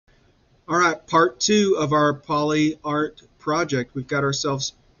All right, part two of our poly art project. We've got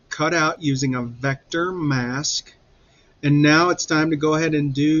ourselves cut out using a vector mask. And now it's time to go ahead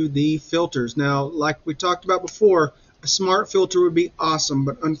and do the filters. Now, like we talked about before, a smart filter would be awesome,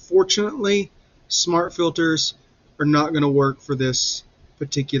 but unfortunately, smart filters are not going to work for this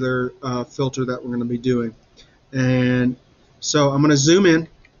particular filter that we're going to be doing. And so I'm going to zoom in,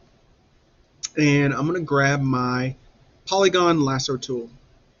 and I'm going to grab my polygon lasso tool.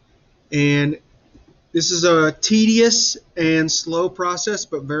 And this is a tedious and slow process,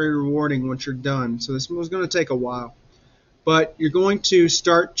 but very rewarding once you're done. So this one's going to take a while. But you're going to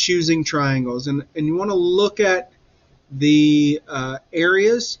start choosing triangles. And you want to look at the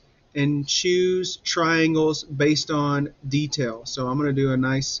areas and choose triangles based on detail. So I'm going to do a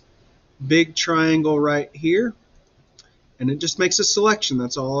nice big triangle right here. And it just makes a selection.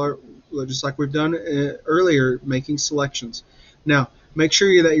 That's all, just like we've done earlier, making selections. Now, make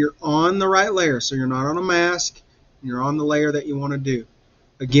sure that you're on the right layer. So you're not on a mask. You're on the layer that you want to do.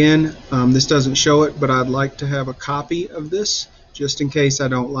 Again, this doesn't show it, but I'd like to have a copy of this just in case I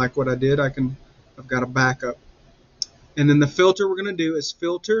don't like what I did. I've got a backup. And then the filter we're going to do is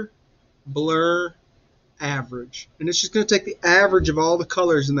filter, blur, average. And it's just going to take the average of all the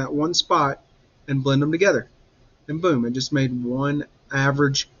colors in that one spot and blend them together. And boom, it just made one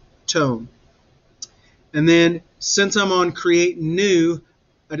average tone. And then since I'm on create new,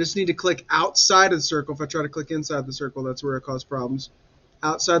 I just need to click outside of the circle. If I try to click inside the circle, that's where it causes problems.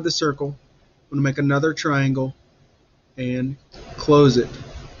 Outside the circle, I'm going to make another triangle and close it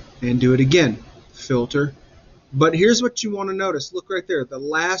and do it again. Filter. But here's what you want to notice. Look right there. The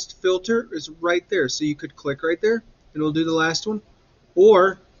last filter is right there. So you could click right there and it'll do the last one.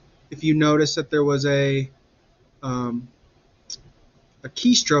 Or if you notice that there was a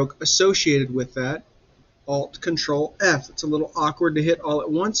keystroke associated with that, Alt Control F. It's a little awkward to hit all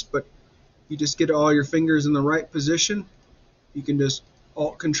at once, but you just get all your fingers in the right position. You can just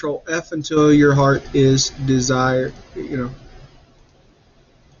Alt Control F until your heart is desired,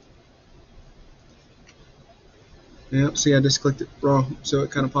 Yep, see, I just clicked it wrong, so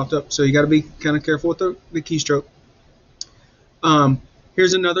it kind of popped up. So you got to be kind of careful with the keystroke.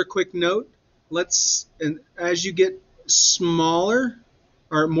 Here's another quick note. And as you get smaller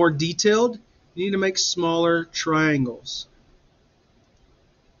or more detailed, you need to make smaller triangles.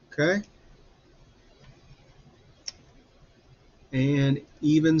 Okay? And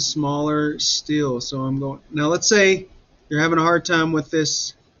even smaller still. So I'm going, now let's say you're having a hard time with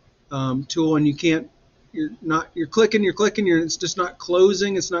this tool and you're clicking, it's just not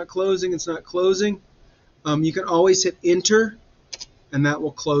closing, it's not closing. You can always hit enter and that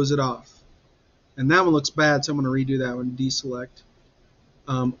will close it off. And that one looks bad, so I'm going to redo that one, deselect.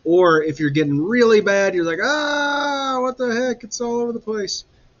 Or if you're getting really bad, you're like, what the heck, it's all over the place.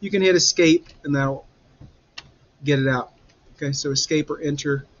 You can hit escape and that'll get it out. Okay, so escape or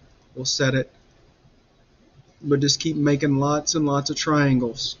enter will set it. But just keep making lots and lots of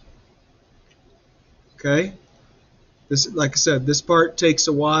triangles. Okay, this, like I said, this part takes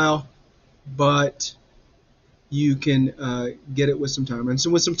a while, but you can get it with some time. And so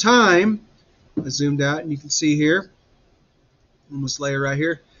with some time, I zoomed out and you can see here, on this layer right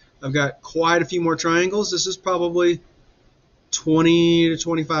here, I've got quite a few more triangles. This is probably 20 to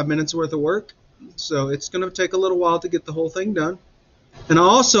 25 minutes worth of work. So it's going to take a little while to get the whole thing done. And I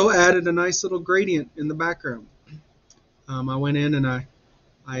also added a nice little gradient in the background. I went in and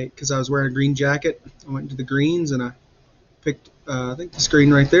because I was wearing a green jacket, I went into the greens and I picked, I think, this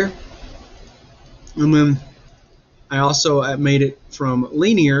green right there. And then I also made it from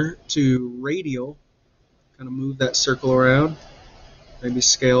linear to radial. Kind of move that circle around. Maybe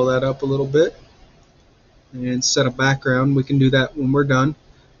scale that up a little bit. And set a background. We can do that when we're done.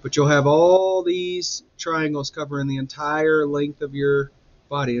 But you'll have all these triangles covering the entire length of your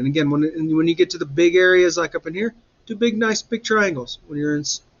body. And again, when you get to the big areas like up in here, do nice big triangles. When you're in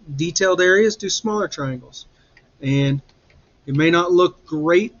detailed areas, do smaller triangles. And it may not look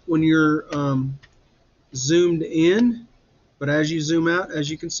great when you're zoomed in, but as you zoom out, as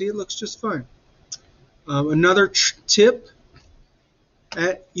you can see, it looks just fine. Another tip,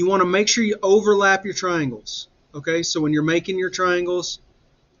 you want to make sure you overlap your triangles. Okay, so when you're making your triangles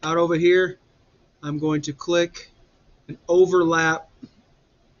out over here, I'm going to click and overlap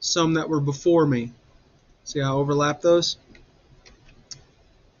some that were before me. See how I overlap those?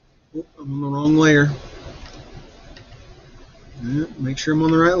 Oop, I'm on the wrong layer. Make sure I'm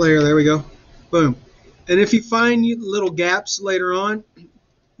on the right layer. There we go. Boom. And if you find little gaps later on, you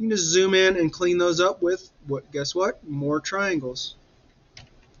can just zoom in and clean those up with, guess what? More triangles.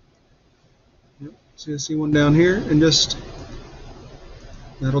 Yep. So you see one down here and just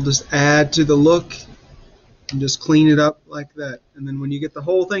That'll just add to the look and just clean it up like that. And then when you get the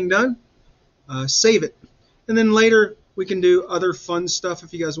whole thing done, save it. And then later we can do other fun stuff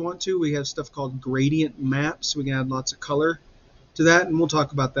if you guys want to. We have stuff called gradient maps. We can add lots of color to that, and we'll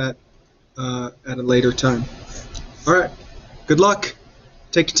talk about that at a later time. All right, good luck.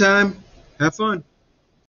 Take your time. Have fun.